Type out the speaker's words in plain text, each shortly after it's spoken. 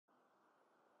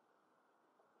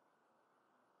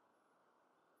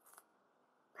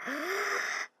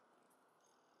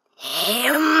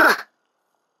FKim.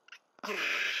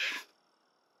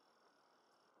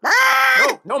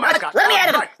 No, mascot. Let me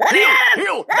at him! Let me at him!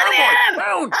 Heel! Let me at him!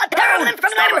 Down! I'll tear him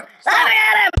from the... Let me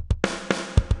at him!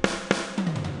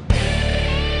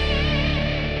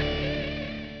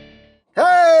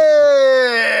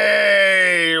 Hey!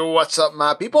 What's up,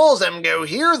 my peoples? EmGo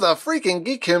here, the freaking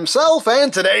geek himself,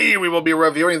 and today we will be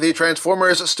reviewing the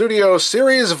Transformers Studio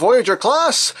Series Voyager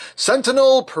class,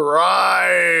 Sentinel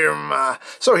Prime.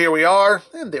 So here we are,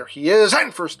 and there he is,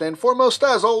 and first and foremost,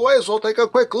 as always, we'll take a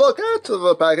quick look at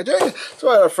the packaging. So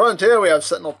right up front here, we have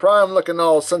Sentinel Prime looking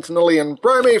all Sentinelian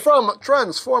primey from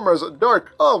Transformers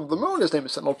Dark of the Moon. His name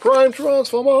is Sentinel Prime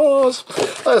Transformers. On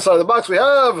the other side of the box we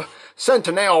have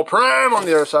SENTINEL Prime. On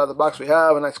the other side of the box we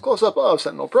have a nice close-up of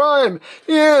Sentinel Prime.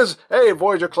 He is a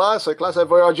Voyager class, a clase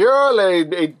Voyager,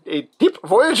 a deep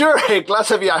Voyager, a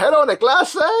clase viajero, a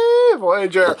clase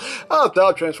Voyager. Up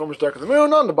top, Transformers Dark of the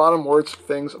Moon. On the bottom, words,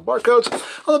 things, barcodes.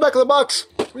 On the back of the box,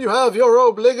 you have your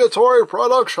obligatory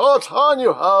product shot, and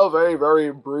you have a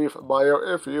very brief bio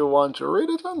if you want to read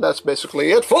it, and that's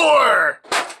basically it for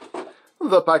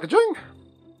the packaging.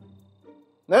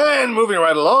 And moving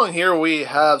right along here, we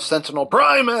have Sentinel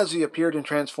Prime as he appeared in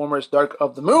Transformers Dark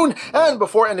of the Moon. And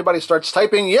before anybody starts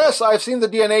typing, yes, I've seen the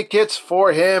DNA kits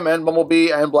for him and Bumblebee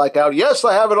and Blackout. Yes,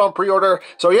 I have it on pre-order.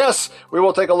 So yes, we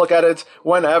will take a look at it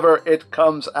whenever it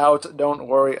comes out. Don't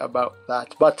worry about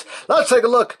that. But let's take a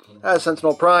look at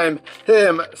Sentinel Prime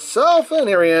himself. And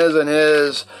here he is in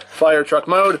his fire truck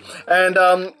mode. And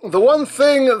the one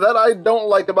thing that I don't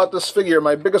like about this figure,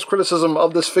 my biggest criticism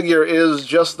of this figure, is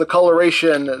just the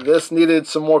coloration. This needed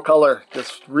some more color.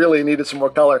 This really needed some more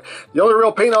color. The only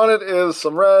real paint on it is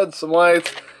some red, some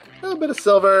white, a little bit of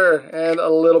silver, and a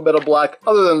little bit of black.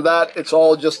 Other than that, it's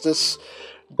all just this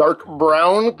dark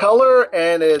brown color,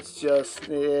 and it's just,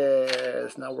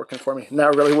 it's not working for me.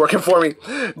 Not really working for me.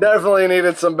 Definitely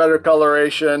needed some better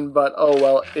coloration, but oh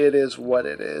well, it is what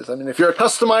it is. I mean, if you're a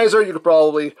customizer, you could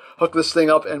probably hook this thing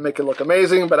up and make it look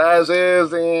amazing, but as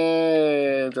is,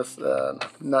 just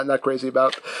not crazy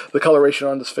about the coloration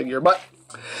on this figure. But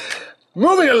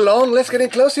moving along, let's get in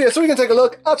close here so we can take a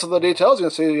look at some of the details. You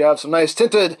can see you have some nice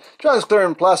tinted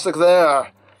transparent plastic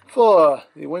there for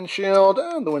the windshield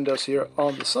and the windows here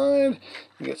on the side.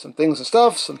 You get some things and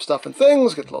stuff, some stuff and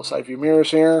things. Get the little side view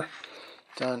mirrors here,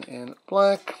 done in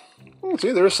black. You can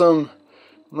see there's some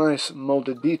nice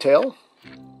molded detail.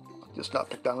 Just not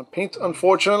picked down with paint,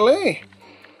 unfortunately.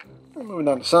 And moving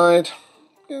down the side.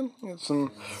 Again, get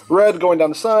some red going down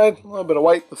the side, a little bit of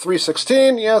white, the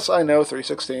 316. Yes, I know,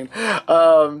 316.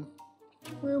 And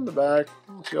the back,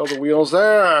 you see all the wheels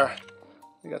there.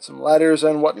 You got some ladders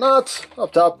and whatnot.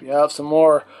 Up top, you have some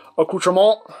more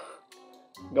accoutrement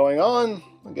going on.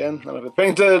 Again, none of it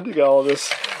painted. You got all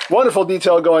this wonderful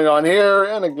detail going on here.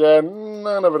 And again,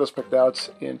 none of it is picked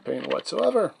out in paint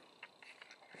whatsoever.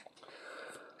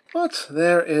 But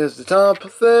there is the top.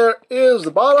 There is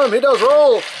the bottom. He does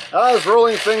roll, as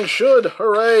rolling things should.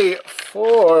 Hooray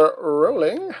for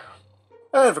rolling.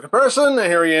 And for comparison,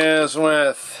 here he is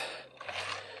with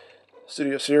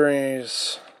Studio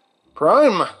Series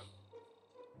Prime.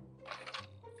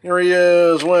 Here he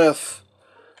is with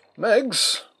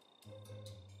EmGo's.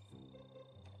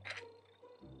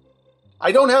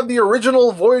 I don't have the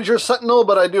original Voyager Sentinel,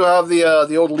 but I do have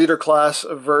the old leader class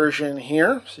version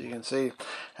here, so you can see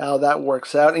how that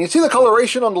works out. And you see the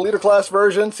coloration on the leader class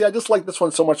version. See, I just like this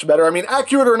one so much better. I mean,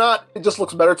 accurate or not, it just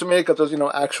looks better to me because there's, you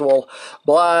know, actual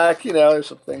black. You know, there's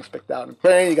some things picked out in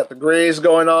paint. You got the grays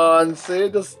going on. See,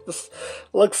 it just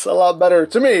looks a lot better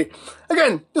to me.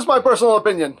 Again, just my personal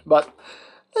opinion, but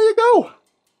there you go.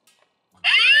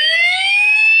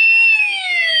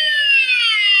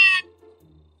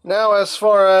 Now, as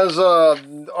far as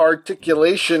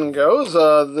articulation goes,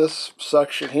 this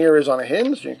section here is on a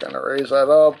hinge. You can kind of raise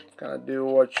that up, kind of do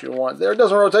what you want there. It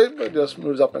doesn't rotate, but it just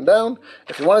moves up and down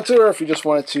if you wanted to, or if you just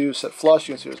wanted to sit flush.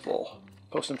 You can see this little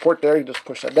post and port there. You just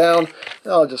push that down.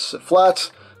 It'll just sit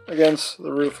flat against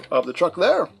the roof of the truck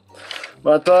there.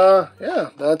 But,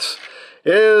 yeah, that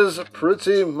is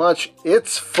pretty much it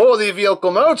for the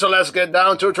vehicle mode. So let's get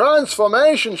down to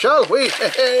transformation, shall we?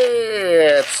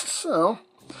 So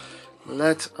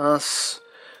let us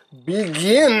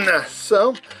begin.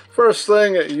 So, first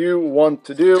thing you want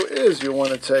to do is you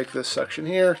want to take this section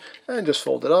here and just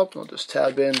fold it up. I'll just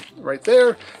tab in right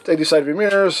there. Take these side view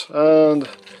mirrors and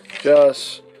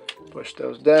just push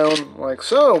those down like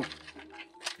so.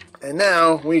 And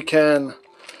now we can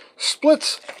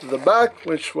split the back,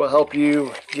 which will help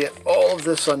you get all of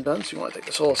this undone. So you want to take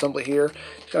this whole assembly here,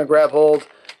 kind of grab hold,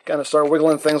 kind of start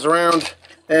wiggling things around,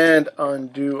 and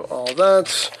undo all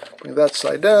that. Bring that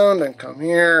side down, then come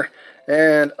here,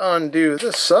 and undo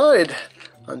this side.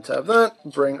 Untab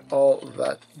that, bring all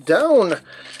that down.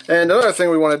 And another thing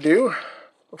we want to do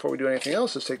before we do anything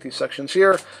else is take these sections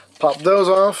here, pop those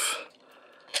off,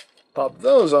 put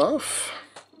those off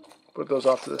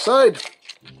to the side.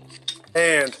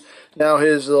 And now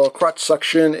his little crotch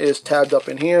section is tabbed up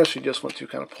in here, so you just want to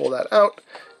kind of pull that out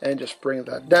and just bring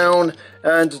that down.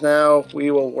 And now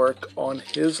we will work on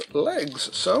his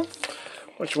legs. So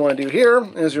what you want to do here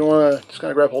is you want to just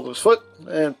kind of grab hold of his foot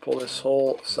and pull this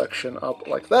whole section up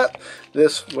like that.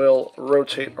 This will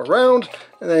rotate around,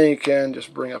 and then you can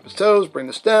just bring up his toes, bring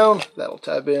this down. That'll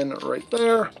tab in right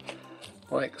there,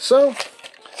 like so.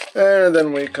 And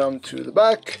then we come to the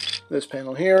back. This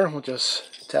panel here will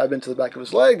just tab into the back of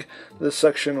his leg. This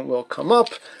section will come up,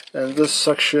 and this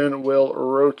section will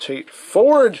rotate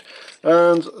forward.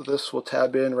 And this will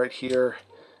tab in right here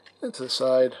into the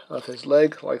side of his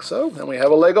leg, like so. And we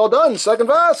have a leg all done. Second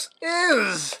pass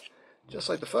is just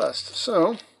like the first.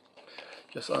 So,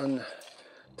 just untab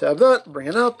that, bring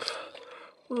it up,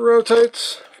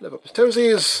 rotate, flip up his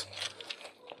toesies,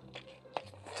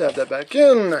 tab that back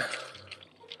in,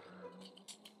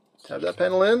 tab that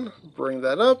panel in, bring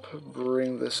that up,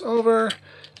 bring this over,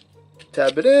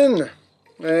 tab it in,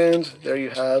 and there you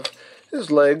have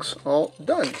his legs all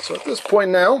done. So at this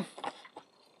point now,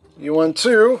 you want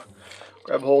to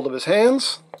grab hold of his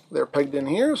hands. They're pegged in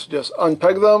here, so just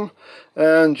unpeg them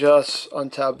and just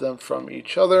untab them from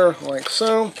each other like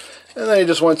so. And then you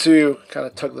just want to kind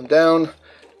of tug them down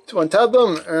to untab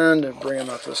them and bring them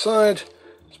out to the side.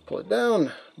 Just pull it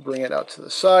down, bring it out to the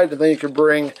side, and then you can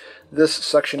bring this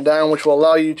section down, which will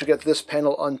allow you to get this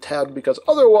panel untabbed, because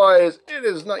otherwise it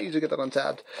is not easy to get that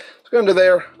untabbed. So go into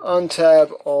there,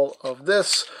 untab all of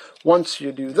this. Once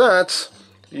you do that,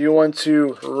 you want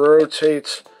to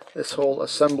rotate this whole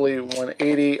assembly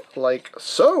 180 like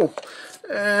so.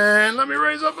 And let me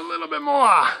raise up a little bit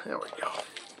more. There we go.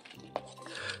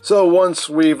 So once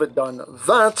we've done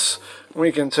that,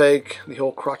 we can take the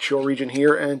whole crotchal region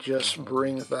here and just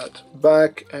bring that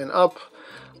back and up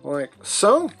like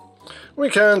so. We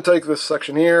can take this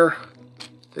section here,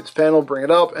 take this panel, bring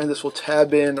it up, and this will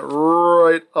tab in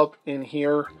right up in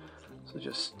here. So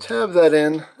just tab that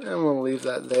in, and we'll leave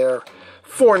that there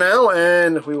for now,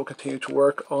 and we will continue to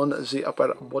work on the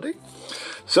upper body.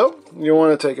 So you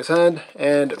want to take his head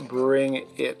and bring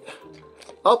it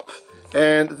up,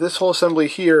 and this whole assembly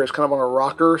here is kind of on a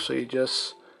rocker, so you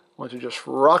just want to just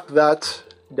rock that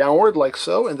downward like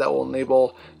so, and that will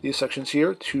enable these sections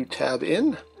here to tab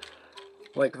in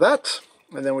like that.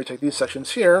 And then we take these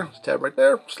sections here, tab right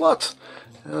there, slot,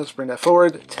 and let's bring that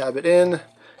forward, tab it in,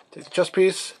 take the chest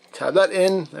piece, tab that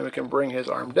in, then we can bring his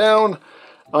arm down,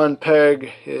 unpeg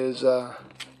his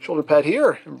shoulder pad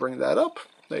here, and bring that up.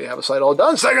 There you have a side all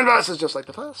done. Second pass is just like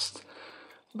the first.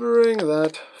 Bring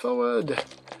that forward,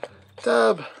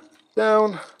 tab,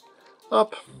 down,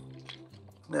 up.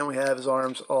 Then we have his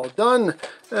arms all done,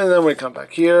 and then we come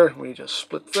back here, we just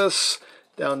split this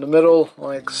down the middle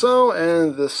like so,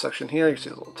 and this section here, you see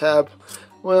the little tab,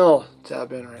 well,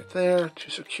 tab in right there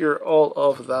to secure all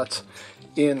of that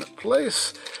in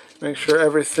place. Make sure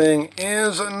everything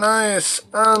is nice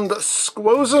and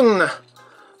squozen.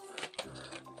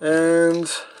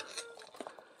 And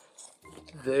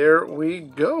there we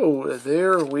go.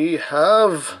 There we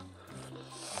have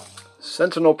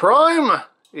Sentinel Prime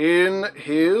in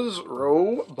his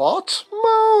robot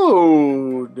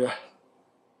mode.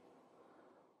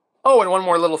 Oh, and one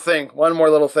more little thing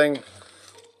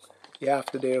you have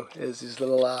to do is these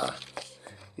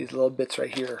little bits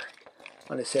right here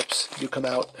on his hips do come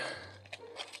out.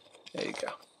 There you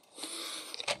go.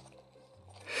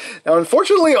 Now,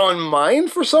 unfortunately, on mine,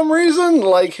 for some reason,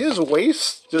 like, his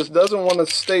waist just doesn't want to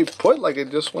stay put. Like,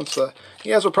 it just wants to... He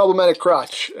has a problematic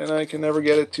crotch, and I can never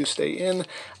get it to stay in.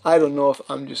 I don't know if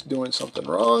I'm just doing something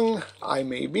wrong. I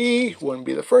may be. Wouldn't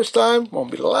be the first time.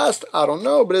 Won't be the last. I don't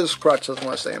know, but his crotch doesn't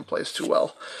want to stay in place too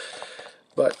well.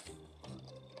 But,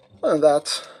 other than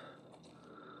that,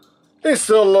 he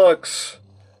still looks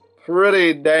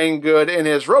pretty dang good in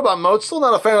his robot mode. Still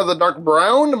not a fan of the dark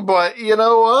brown, but you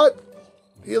know what?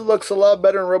 He looks a lot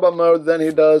better in robot mode than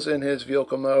he does in his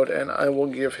vehicle mode, and I will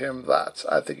give him that.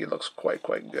 I think he looks quite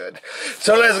good.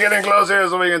 So let's get in close here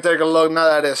so we can take a look,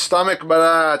 not at his stomach, but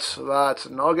at that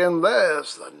noggin.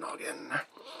 There's the noggin.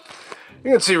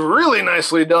 You can see really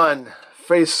nicely done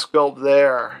face sculpt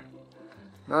there.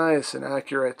 Nice and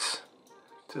accurate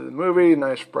to the movie.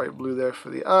 Nice bright blue there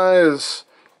for the eyes.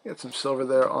 Get some silver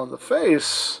there on the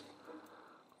face.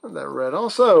 And that red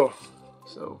also.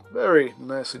 So, very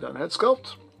nicely done head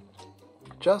sculpt.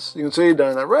 Just, you can see down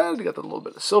in that red, you got a little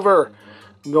bit of silver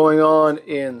going on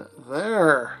in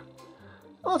there.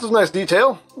 Well, that's a nice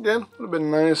detail. Again, would have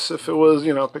been nice if it was,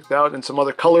 you know, picked out in some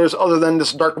other colors other than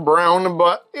this dark brown,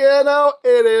 but, you know,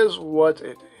 it is what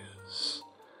it is.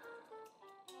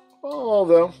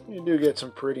 Although, you do get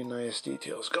some pretty nice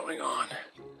details going on.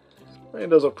 It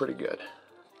does look pretty good.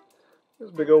 Those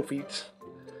big old feet.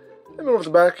 And over the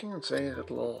back, you can see it's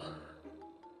a little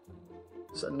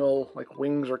Sentinel, like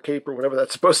wings or cape or whatever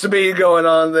that's supposed to be going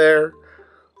on there.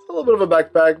 It's a little bit of a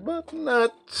backpack, but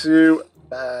not too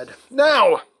bad.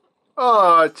 Now,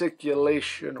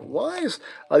 articulation-wise,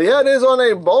 the head is on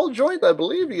a ball joint, I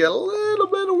believe. You get a little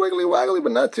bit of wiggly-waggly,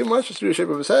 but not too much. Just through the shape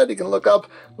of his head. You can look up a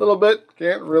little bit.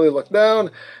 Can't really look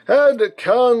down. Head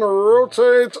can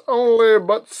rotate only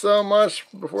but so much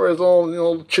before his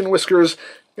little chin whiskers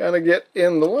kind of get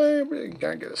in the way. But you can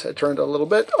kind of get his head turned a little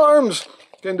bit. Arms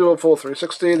can do a full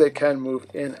 360. They can move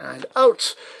in and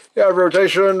out. You have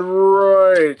rotation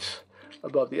right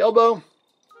above the elbow.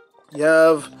 You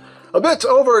have a bit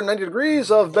over 90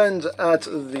 degrees of bend at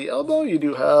the elbow. You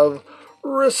do have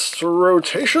wrist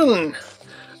rotation.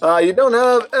 You don't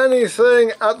have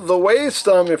anything at the waist.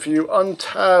 If you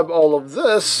untab all of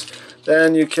this,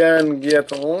 then you can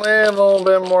get a little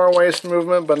bit more waist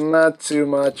movement, but not too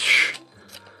much.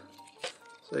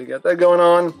 So you got that going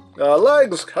on.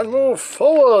 Legs can move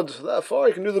forward that far.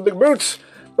 You can do the big boots.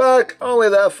 Back only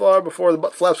that far before the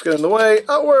butt flaps get in the way.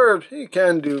 Outward, you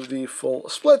can do the full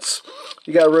splits.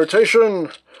 You got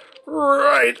rotation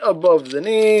right above the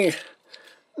knee.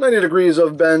 90 degrees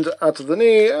of bend out to the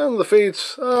knee, and the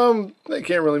feet, they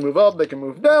can't really move up. They can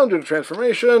move down due to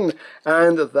transformation,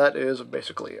 and that is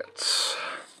basically it.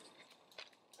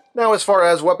 Now, as far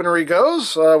as weaponry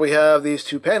goes, we have these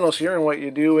two panels here, and what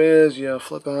you do is you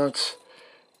flip out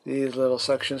these little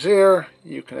sections here,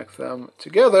 you connect them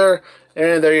together,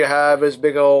 and there you have his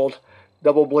big old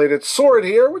double-bladed sword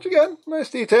here, which again, nice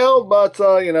detail, but,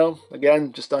 you know,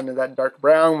 again, just done in that dark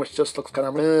brown, which just looks kind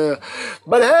of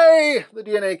But hey, the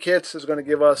DNA kit is going to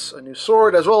give us a new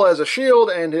sword, as well as a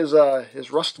shield and his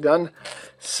rust gun.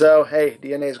 So, hey,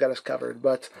 DNA's got us covered,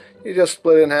 but you just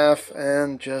split it in half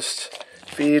and just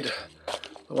feed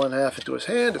the one half into his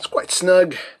hand. It's quite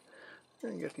snug.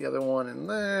 And get the other one in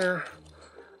there.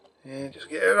 And just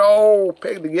get it all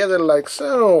pegged together like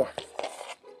so.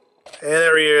 And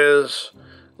there he is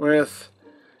with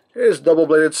his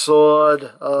double-bladed sword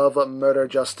of murder,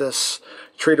 justice,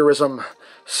 traitorism.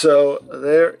 So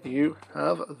there you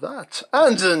have that.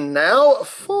 And now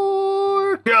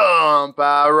for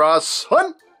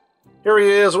comparison. Here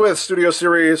he is with Studio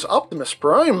Series Optimus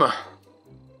Prime.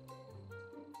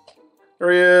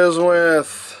 Here he is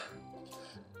with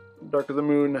Dark of the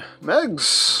Moon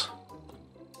Megs.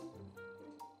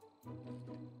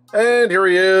 And here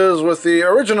he is with the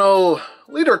original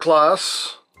leader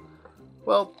class.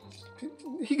 Well,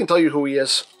 he can tell you who he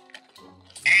is.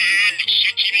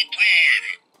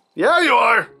 Yeah, you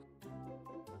are!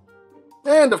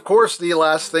 And, of course, the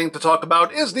last thing to talk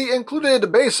about is the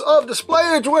included base of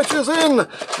displayage, which is in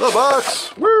the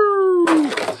box. Woo!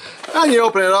 And you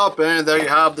open it up, and there you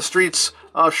have the streets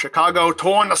of Chicago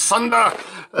torn asunder.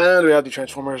 And we have the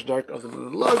Transformers Dark of the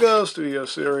Moon logo, Studio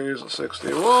Series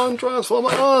 61,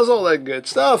 Transformers, all that good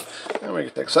stuff. And we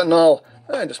can take Sentinel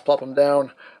and just plop them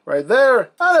down right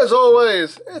there. And as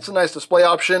always, it's a nice display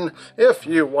option if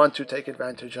you want to take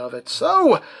advantage of it.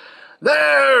 So,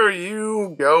 there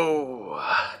you go.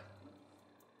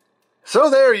 So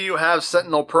there you have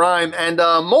Sentinel Prime, and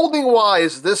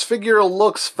molding-wise, this figure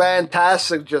looks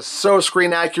fantastic, just so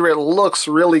screen accurate, looks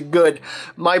really good.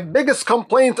 My biggest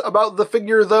complaint about the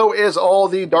figure, though, is all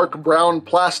the dark brown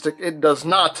plastic. It does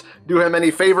not do him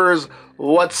any favors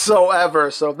whatsoever,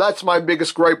 so that's my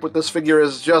biggest gripe with this figure,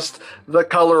 is just the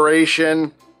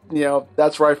coloration. You know,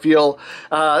 that's where I feel,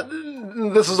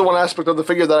 this is the one aspect of the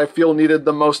figure that I feel needed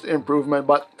the most improvement,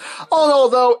 but all in all,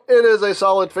 though, it is a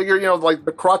solid figure. You know, like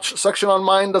the crotch section on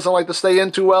mine doesn't like to stay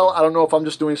in too well. I don't know if I'm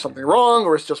just doing something wrong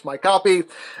or it's just my copy.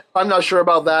 I'm not sure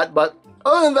about that, but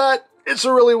other than that, it's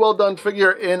a really well done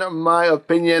figure in my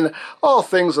opinion, all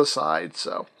things aside.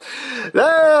 So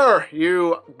there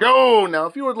you go. Now,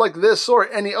 if you would like this or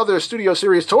any other Studio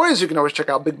Series toys, you can always check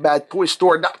out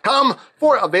BigBadToyStore.com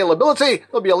for availability.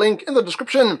 There'll be a link in the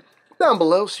description down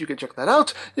below, so you can check that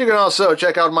out. You can also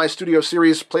check out my Studio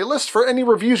Series playlist for any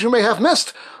reviews you may have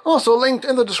missed. Also linked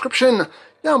in the description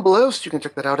down below, so you can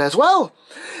check that out as well.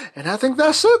 And I think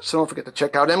that's it. So don't forget to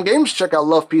check out EmGo's, check out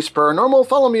Love Peace Paranormal,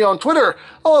 follow me on Twitter,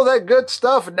 all of that good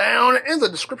stuff down in the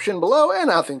description below.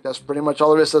 And I think that's pretty much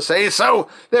all there is to say. So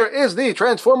there is the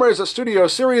Transformers Studio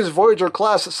Series Voyager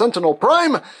Class Sentinel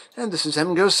Prime. And this is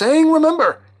EmGo saying,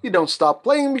 remember, you don't stop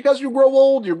playing because you grow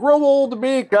old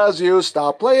because you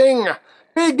stop playing.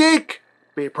 Be geek,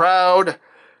 be proud,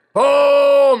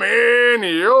 Palm in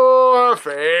your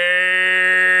face.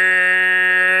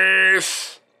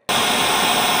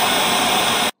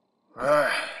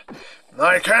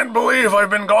 I can't believe I've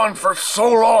been gone for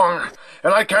so long,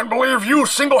 and I can't believe you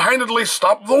single-handedly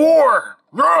stopped the war.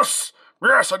 Yes,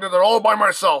 I did it all by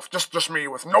myself, just me,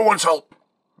 with no one's help.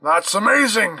 That's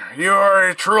amazing. You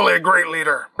are truly a great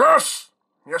leader. Yes,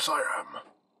 I am.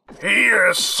 He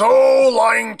is so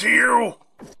lying to you.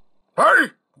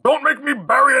 Hey, don't make me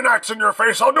bury an axe in your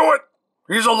face, I'll do it.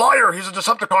 He's a liar, he's a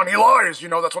Decepticon, he lies. You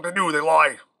know, that's what they do, they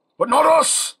lie. But not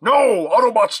us. No,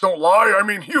 Autobots don't lie. I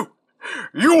mean, you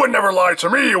would never lie to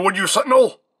me, would you,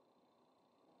 Sentinel?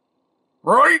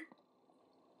 Right?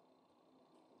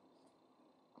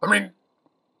 I mean,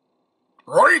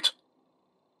 right?